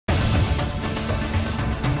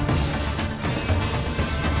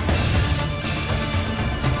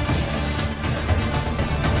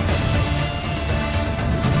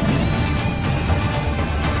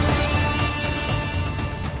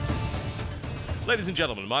Ladies and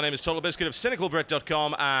gentlemen, my name is TotalBiscuit of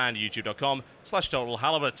CynicalBrit.com and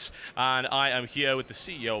YouTube.com/TotalHalibut. And I am here with the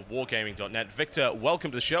CEO of Wargaming.net. Victor,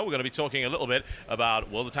 welcome to the show. We're going to be talking a little bit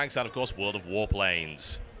about World of Tanks and, of course, World of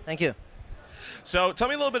Warplanes. Thank you. So tell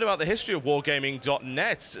me a little bit about the history of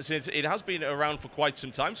Wargaming.net, since it has been around for quite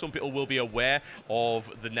some time. Some people will be aware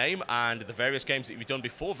of the name and the various games that you've done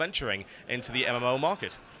before venturing into the MMO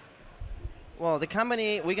market. Well, the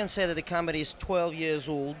company, we can say that the company is 12 years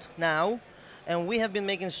old now, and we have been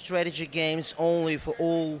making strategy games only for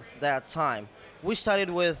all that time. We started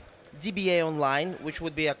with DBA Online, which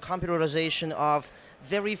would be a computerization of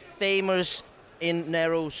very famous in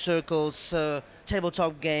narrow circles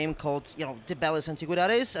tabletop game called, De Bellis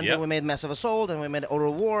Antiquidades, and then we made Massive Assault, and we made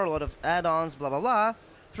Auto War, a lot of add-ons, blah, blah, blah.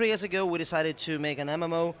 3 years ago, we decided to make an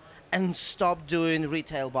MMO and stop doing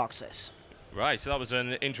retail boxes. Right, so that was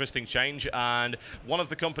an interesting change, and one of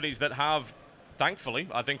the companies that have, thankfully,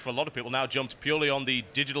 I think for a lot of people now, jumped purely on the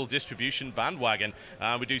digital distribution bandwagon.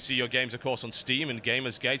 We do see your games, of course, on Steam and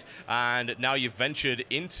Gamersgate, and now you've ventured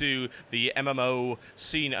into the MMO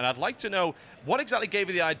scene. And I'd like to know, what exactly gave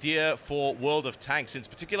you the idea for World of Tanks, in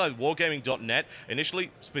particular Wargaming.net? Initially,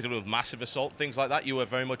 specifically with Massive Assault, things like that, you were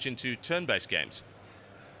very much into turn-based games.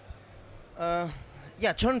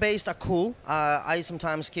 Yeah, turn-based are cool. I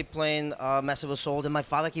sometimes keep playing Massive Assault, and my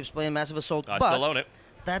father keeps playing Massive Assault. I still own it.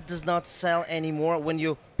 That does not sell anymore when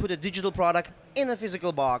you put a digital product in a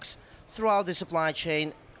physical box, throughout the supply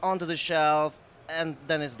chain, onto the shelf, and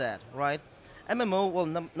then it's dead, right? MMO, well,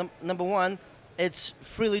 number one, it's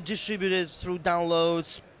freely distributed through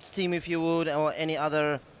downloads, Steam if you would, or any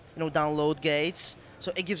other download gates.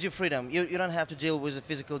 So it gives you freedom. You don't have to deal with a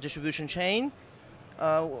physical distribution chain.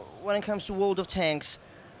 When it comes to World of Tanks,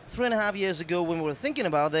 3.5 years ago when we were thinking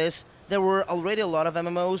about this, there were already a lot of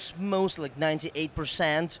MMOs, most like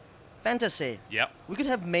 98% fantasy. Yep. We could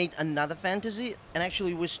have made another fantasy, and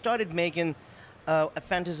actually we started making a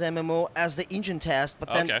fantasy MMO as the engine test,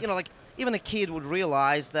 but then, like even a kid would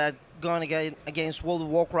realize that going against World of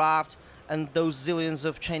Warcraft and those zillions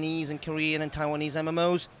of Chinese and Korean and Taiwanese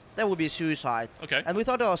MMOs, that would be suicide. Okay. And we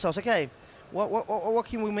thought to ourselves, okay, what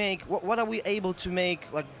can we make? What are we able to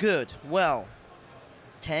make like good? Well,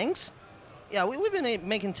 tanks. Yeah, we've been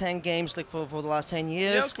making tank games like for the last 10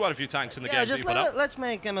 years. Yeah, there's quite a few tanks in the games that you put up. Let's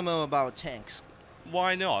make MMO about tanks.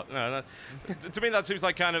 Why not? No, to me, that seems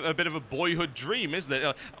like kind of a bit of a boyhood dream, isn't it?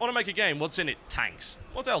 I want to make a game. What's in it? Tanks.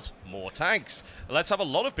 What else? More tanks. Let's have a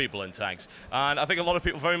lot of people in tanks. And I think a lot of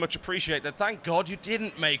people very much appreciate that. Thank God you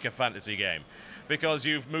didn't make a fantasy game, because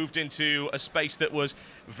you've moved into a space that was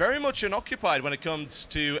very much unoccupied when it comes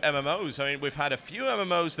to MMOs. I mean, we've had a few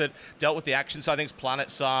MMOs that dealt with the action side, things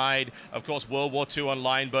PlanetSide, of course, World War II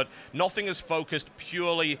Online, but nothing is focused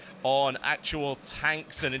purely on actual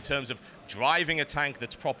tanks and in terms of driving a tank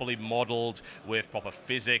that's properly modeled with proper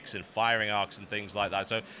physics and firing arcs and things like that.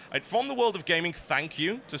 So from the world of gaming, thank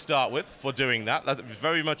you to start with for doing that. That's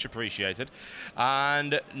very much appreciated.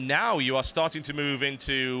 And now you are starting to move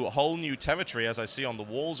into whole new territory. As I see on the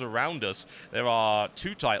walls around us, there are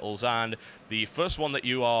 2 titles, and the first one that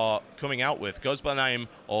you are coming out with goes by the name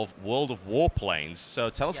of World of Warplanes. So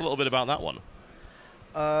tell us a little bit about that one.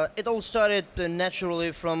 It all started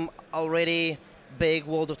naturally from already big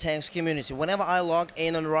World of Tanks community. Whenever I log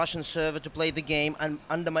in on a Russian server to play the game and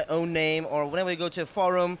under my own name, or whenever I go to a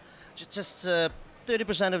forum, just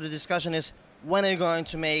 30% of the discussion is, when are you going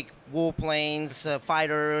to make warplanes,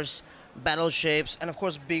 fighters, battleships, and of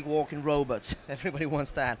course big walking robots. Everybody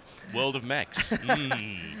wants that. World of mechs.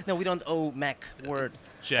 No, we don't owe mech word.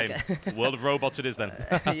 Shame. Okay. World of robots it is then.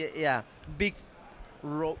 Yeah, big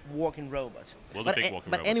walking robots. World of big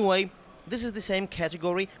walking robots. But anyway, this is the same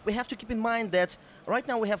category. We have to keep in mind that right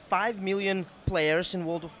now we have 5 million players in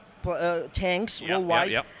World of Tanks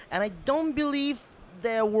worldwide, and I don't believe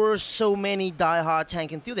there were so many die-hard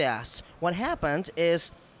tank enthusiasts. What happened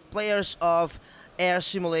is players of air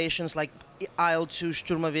simulations like IL-2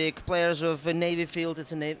 Sturmovik, players of Navy Field,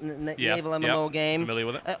 it's a naval MMO game. Familiar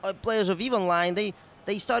with it. Players of EVE Online,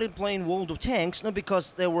 they started playing World of Tanks, not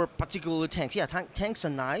because they were particularly tanks. Yeah, tanks are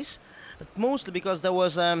nice, but mostly because there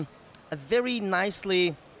was a very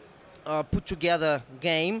nicely put together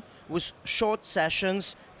game with short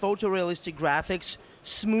sessions, photorealistic graphics,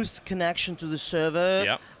 smooth connection to the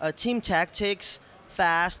server, team tactics,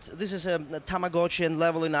 fast. This is a Tamagotchi and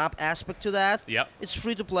leveling up aspect to that. It's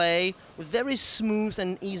free to play with very smooth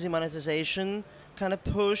and easy monetization kind of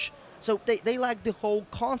push. So they like the whole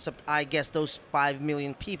concept, I guess, those 5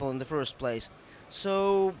 million people in the first place.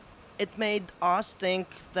 So it made us think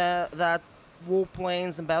that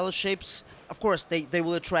warplanes and battleships, of course, they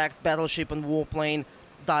will attract battleship and warplane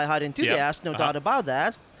die-hard enthusiasts, no doubt about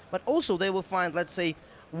that. but also they will find, let's say,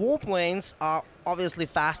 warplanes are obviously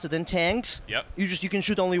faster than tanks. Yep. You can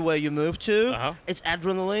shoot only where you move to. Uh-huh. It's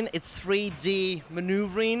adrenaline. It's 3D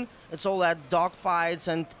maneuvering. It's all that dogfights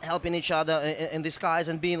and helping each other in the skies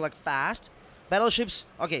and being like fast. Battleships,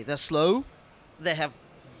 okay, they're slow. They have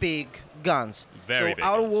big guns. Very so big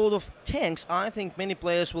out of guns. world of tanks, I think many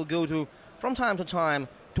players will go to, from time to time,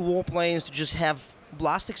 to warplanes to just have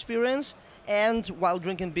blast experience. And while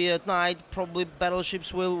drinking beer at night, probably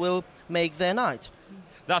battleships will make their night.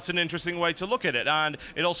 That's an interesting way to look at it, and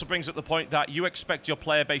it also brings up the point that you expect your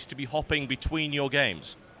player base to be hopping between your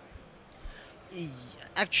games.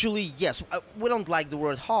 Actually, yes. We don't like the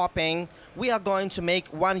word hopping. We are going to make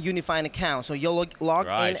one unifying account. So your login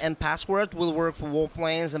Right. and password will work for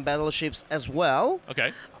warplanes and battleships as well.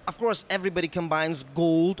 Okay. Of course, everybody combines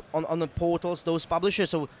gold on the portals, those publishers.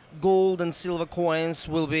 So gold and silver coins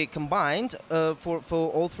will be combined for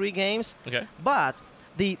all three games. Okay. But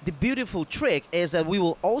the beautiful trick is that we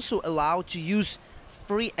will also allow to use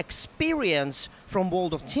free experience from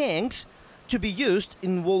World of Tanks to be used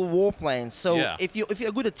in World of Warplanes. So Yeah. if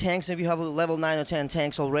you're good at tanks, if you have a level 9 or 10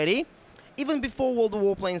 tanks already, even before World of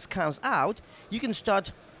Warplanes comes out, you can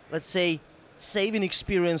start, let's say, saving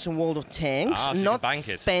experience in World of Tanks, So you not can bank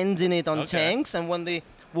it. spending it on Okay. tanks, and when the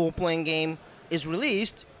Warplane game is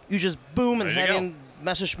released, you just boom and Ready to head go. in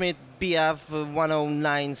Messerschmitt BF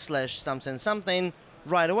 109/something something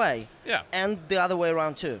right away. Yeah. And the other way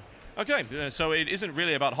around too. Okay, so it isn't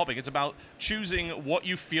really about hopping. It's about choosing what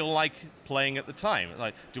you feel like playing at the time.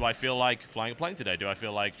 Like, do I feel like flying a plane today? Do I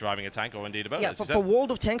feel like driving a tank or indeed a boat? Yeah, for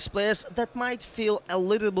World of Tanks players, that might feel a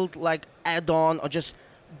little bit like add-on or just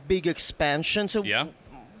big expansion. So Yeah.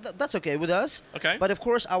 that's okay with us. Okay. But of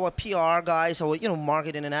course, our PR guys, our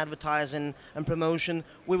marketing and advertising and promotion,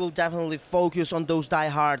 we will definitely focus on those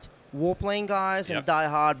die-hard warplane guys and Yep.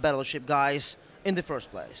 die-hard battleship guys in the first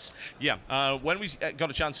place. Yeah, when we got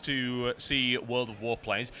a chance to see World of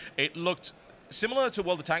Warplanes, it looked similar to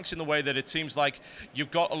World of Tanks in the way that it seems like you've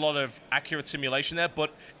got a lot of accurate simulation there,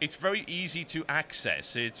 but it's very easy to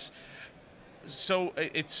access. It's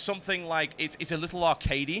something like it's a little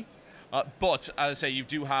arcadey. But as I say, you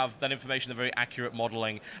do have that information, the very accurate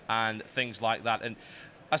modeling and things like that. And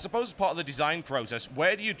I suppose as part of the design process,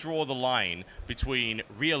 where do you draw the line between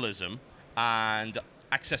realism and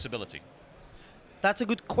accessibility? That's a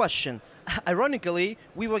good question. Ironically,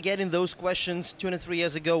 we were getting those questions 2 and 3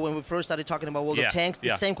 years ago when we first started talking about World Yeah, of Tanks. The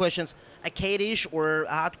yeah. same questions, arcade-ish or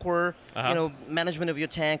hardcore, management of your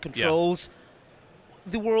tank, controls.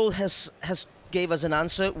 The world has gave us an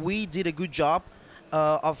answer. We did a good job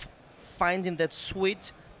of finding that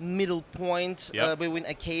sweet middle point between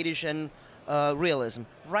arcade-ish and realism.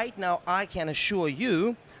 Right now, I can assure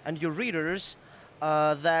you and your readers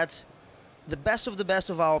that the best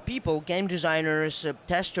of our people, game designers,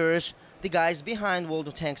 testers, the guys behind World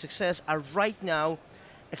of Tanks success are right now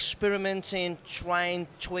experimenting, trying,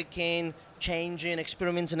 tweaking, changing,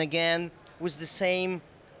 experimenting again with the same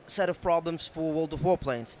set of problems for World of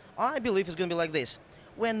Warplanes. I believe it's going to be like this.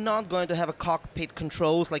 We're not going to have a cockpit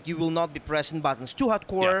controls, like you will not be pressing buttons. Too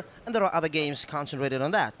hardcore, and there are other games concentrated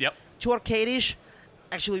on that. Yep. Too arcade-ish,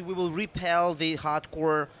 actually we will repel the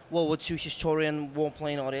hardcore World War II historian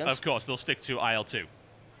warplane audience. Of course, they'll stick to IL-2.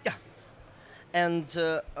 Yeah. And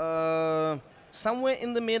somewhere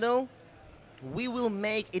in the middle, we will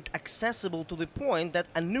make it accessible to the point that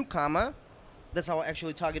a newcomer, that's our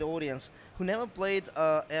actually target audience, who never played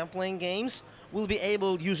airplane games, will be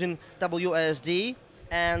able, using WASD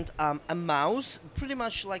and a mouse, pretty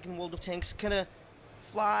much like in World of Tanks, kind of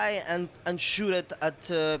fly and shoot at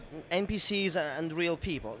NPCs and real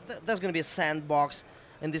people. There's going to be a sandbox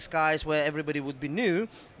in the skies where everybody would be new,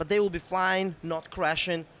 but they will be flying, not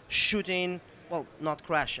crashing, shooting, well, not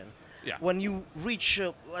crashing. Yeah. When you reach,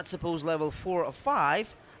 let's suppose, level 4 or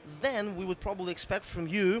 5, then we would probably expect from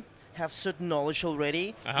you have certain knowledge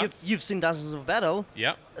already. You've seen dozens of battles,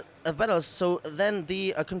 so then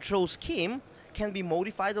the control scheme can be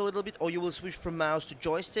modified a little bit, or you will switch from mouse to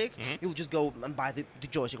joystick. You'll just go and buy the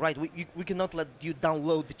joystick, right? We cannot let you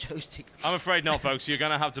download the joystick. I'm afraid not, folks. You're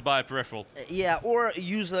going to have to buy a peripheral. Yeah, or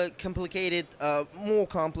use a complicated, more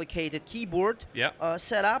complicated keyboard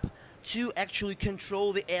setup to actually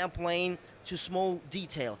control the airplane to small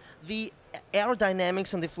detail. The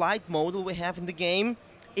aerodynamics and the flight model we have in the game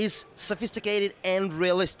is sophisticated and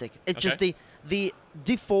realistic. It's just the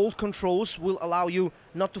default controls will allow you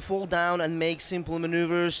not to fall down and make simple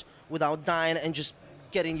maneuvers without dying and just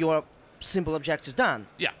getting your simple objectives done.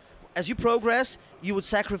 Yeah. As you progress, you would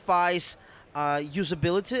sacrifice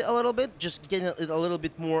usability a little bit, just getting a little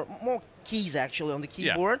bit more keys actually on the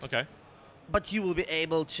keyboard. Yeah. Okay. but you will be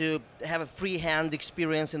able to have a freehand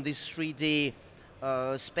experience in this 3D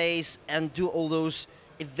space and do all those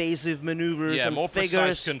evasive maneuvers and more figures.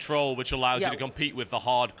 precise control, which allows you to compete with the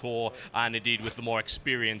hardcore and indeed with the more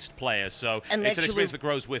experienced players. So And it's an actually- experience that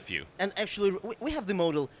grows with you. And actually, we have the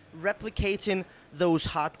model replicating those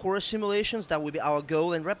hardcore simulations. That would be our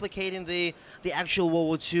goal, and replicating the actual World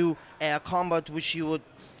War II air combat, which you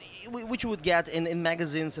would get in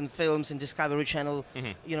magazines and films, in Discovery Channel,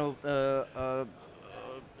 you know,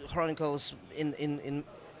 chronicles in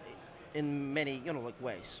many, you know, like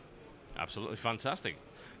ways. Absolutely fantastic.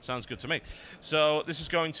 Sounds good to me. So this is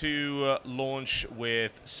going to launch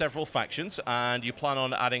with several factions, and you plan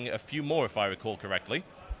on adding a few more, if I recall correctly.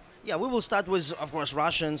 Yeah, we will start with, of course,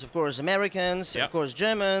 Russians, of course, Americans, of course,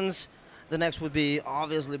 Germans. The next would be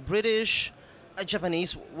obviously British,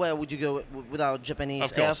 Japanese. Where would you go without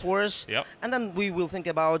Japanese Air Force? Yep. And then we will think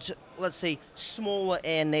about, let's say, smaller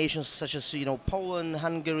air nations such as, you know, Poland,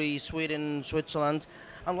 Hungary, Sweden, Switzerland.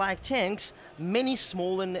 Unlike tanks, many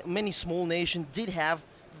small nations did have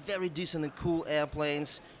very decent and cool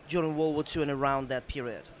airplanes during World War II and around that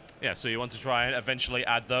period. Yeah, so you want to try and eventually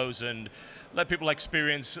add those and let people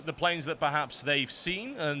experience the planes that perhaps they've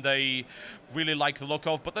seen and they really like the look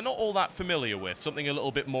of, but they're not all that familiar with, something a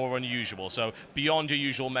little bit more unusual, so beyond your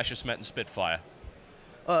usual Messerschmitt and Spitfire.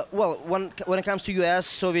 Well, when it comes to US,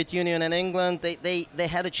 Soviet Union, and England, they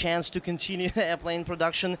had a chance to continue airplane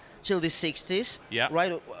production till the 60s,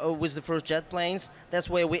 right, with the first jet planes. That's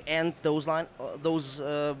where we end those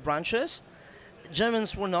branches.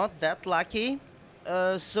 Germans were not that lucky,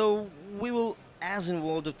 so we will, as in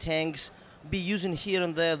World of Tanks, be using here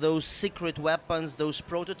and there those secret weapons, those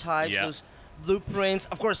prototypes, those blueprints.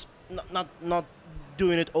 Of course, not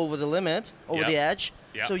doing it over the limit, over the edge.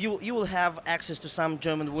 So you will have access to some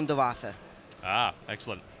German Wunderwaffe. Ah,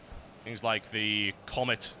 excellent. Things like the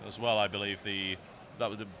Comet as well, I believe. That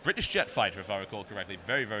was the British jet fighter, if I recall correctly,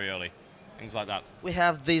 very, very early. Things like that. We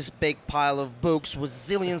have this big pile of books with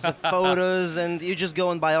zillions of photos, and you just go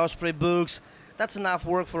and buy Osprey books. That's enough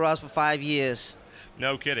work for us for 5 years.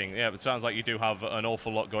 No kidding. Yeah, it sounds like you do have an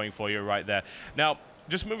awful lot going for you right there. Now,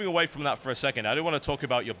 just moving away from that for a second, I do want to talk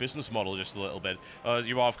about your business model just a little bit.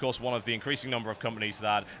 You are, of course, one of the increasing number of companies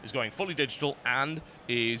that is going fully digital and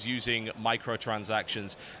is using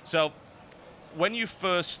microtransactions. So when you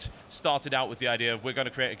first started out with the idea of we're going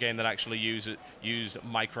to create a game that actually used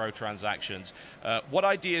microtransactions, what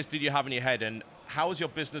ideas did you have in your head, and how has your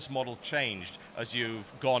business model changed as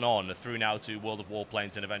you've gone on through now to World of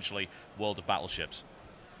Warplanes and eventually World of Battleships?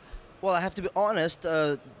 Well, I have to be honest.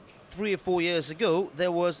 3 or 4 years ago,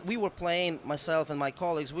 we were playing, myself and my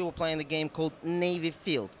colleagues, we were playing the game called Navy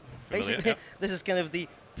Field. Basically, this is kind of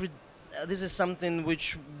this is something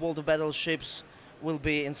which World of Battleships will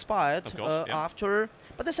be inspired after.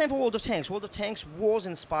 But the same for World of Tanks. World of Tanks was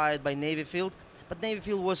inspired by Navy Field, but Navy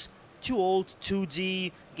Field was too old,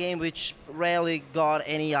 2D game which rarely got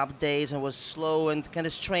any updates and was slow and kind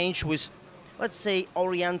of strange with, let's say,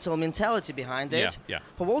 Oriental mentality behind it.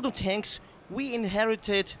 For World of Tanks, we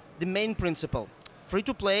inherited the main principle.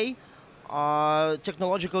 Free-to-play,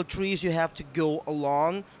 technological trees you have to go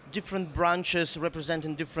along, different branches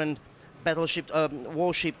representing different battleship,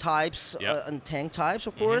 warship types and tank types,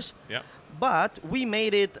 of course. But we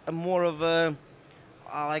made it more of a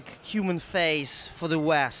like human face for the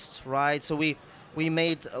West, right? So we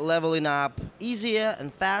made leveling up easier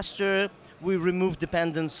and faster. We removed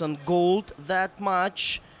dependence on gold that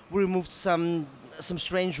much. We removed some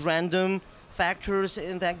strange random factors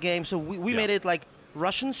in that game. So we made it like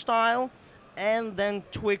Russian style and then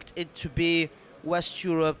tweaked it to be West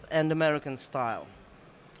Europe and American style.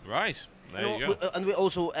 Right. There you go. And we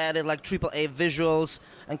also added like AAA visuals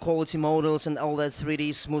and quality models and all that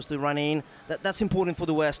 3D smoothly running. That's important for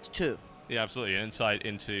the West too. Yeah, absolutely. An insight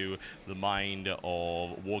into the mind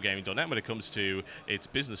of Wargaming.net when it comes to its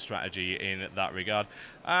business strategy in that regard.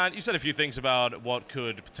 And you said a few things about what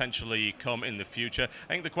could potentially come in the future.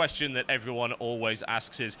 I think the question that everyone always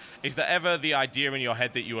asks is there ever the idea in your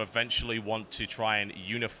head that you eventually want to try and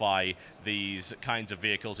unify these kinds of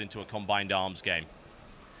vehicles into a combined arms game?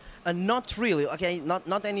 Not really. Okay,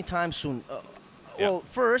 not anytime soon. Well,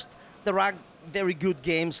 first, there are very good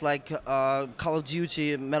games like Call of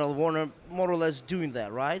Duty, Medal of Honor, more or less doing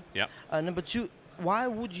that, right? Yeah. Number two, why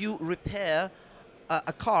would you repair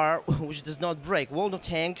a car which does not break? World of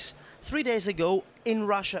Tanks, 3 days ago, in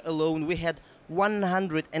Russia alone, we had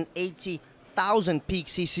 180,000 peak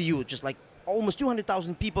CCU, just like almost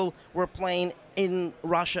 200,000 people were playing in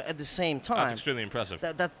Russia at the same time. That's extremely impressive.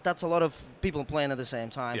 That's a lot of people playing at the same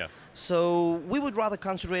time. Yeah. So we would rather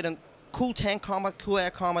concentrate on cool tank combat, cool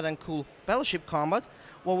air combat, and cool battleship combat.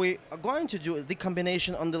 what we are going to do is the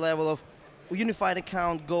combination on the level of unified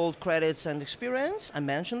account, gold, credits, and experience. I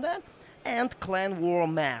mentioned that. And clan war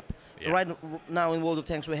map. Yeah. Right now in World of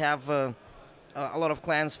Tanks we have a lot of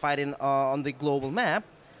clans fighting on the global map.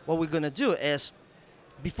 What we're going to do is,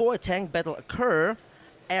 before a tank battle occur,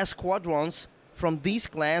 air squadrons from these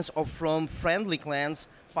clans or from friendly clans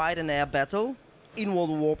fight an air battle in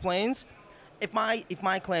World of Warplanes. If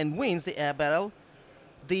my clan wins the air battle,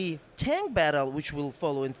 the tank battle, which will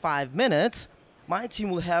follow in 5 minutes, my team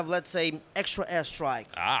will have, let's say, extra airstrike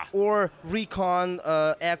or recon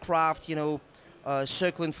aircraft,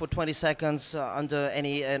 circling for 20 seconds under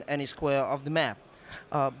any square of the map.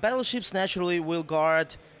 Battleships naturally will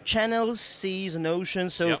guard channels, seas, and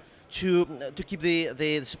oceans. So to keep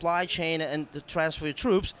the supply chain and the transfer of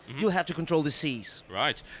troops, you'll have to control the seas.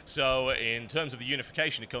 Right. So in terms of the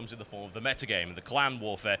unification, it comes in the form of the metagame, the clan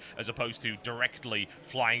warfare, as opposed to directly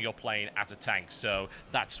flying your plane at a tank. So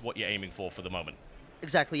that's what you're aiming for the moment.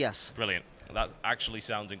 Exactly, yes. Brilliant. That actually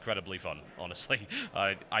sounds incredibly fun, honestly.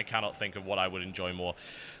 I cannot think of what I would enjoy more.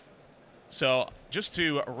 So just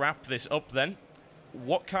to wrap this up then,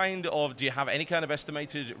 do you have any kind of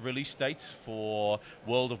estimated release date for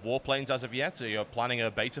World of Warplanes as of yet? Are you planning a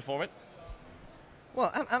beta for it? Well,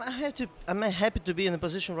 I'm happy to be in a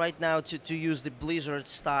position right now to use the Blizzard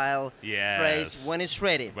style phrase, when it's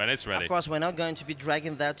ready. When it's ready. Of course, we're not going to be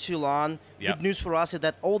dragging that too long. Good news for us is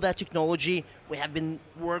that all that technology we have been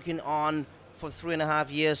working on for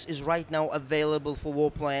 3.5 years is right now available for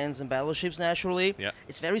warplanes and battleships, naturally.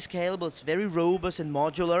 It's very scalable, it's very robust and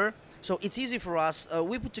modular. So it's easy for us.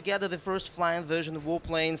 We put together the first flying version of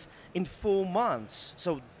Warplanes in 4 months.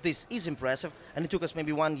 So this is impressive, and it took us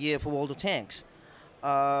maybe 1 year for World of Tanks.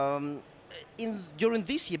 During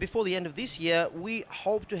this year, before the end of this year, we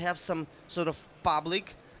hope to have some sort of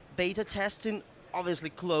public beta testing, obviously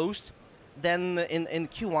closed. Then in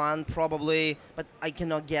Q1 probably, but I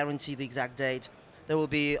cannot guarantee the exact date. There will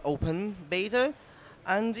be open beta,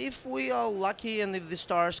 and if we are lucky and if the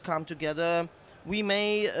stars come together, we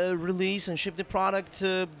may release and ship the product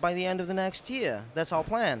by the end of the next year. That's our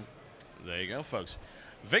plan. There you go, folks.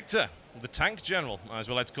 Victor, the Tank General, as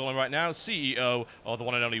we like to call him right now, CEO of the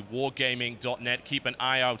one and only Wargaming.net. Keep an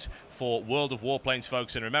eye out for World of Warplanes,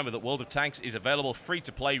 folks, and remember that World of Tanks is available free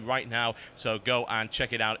to play right now, so go and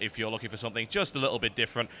check it out if you're looking for something just a little bit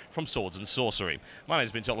different from Swords and Sorcery. My name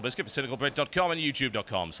has been TotalBiscuit for CynicalBrit.com and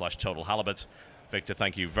YouTube.com/TotalHalibut. Victor,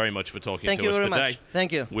 thank you very much for talking to us today. Thank you very much.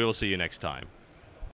 Thank you. We will see you next time.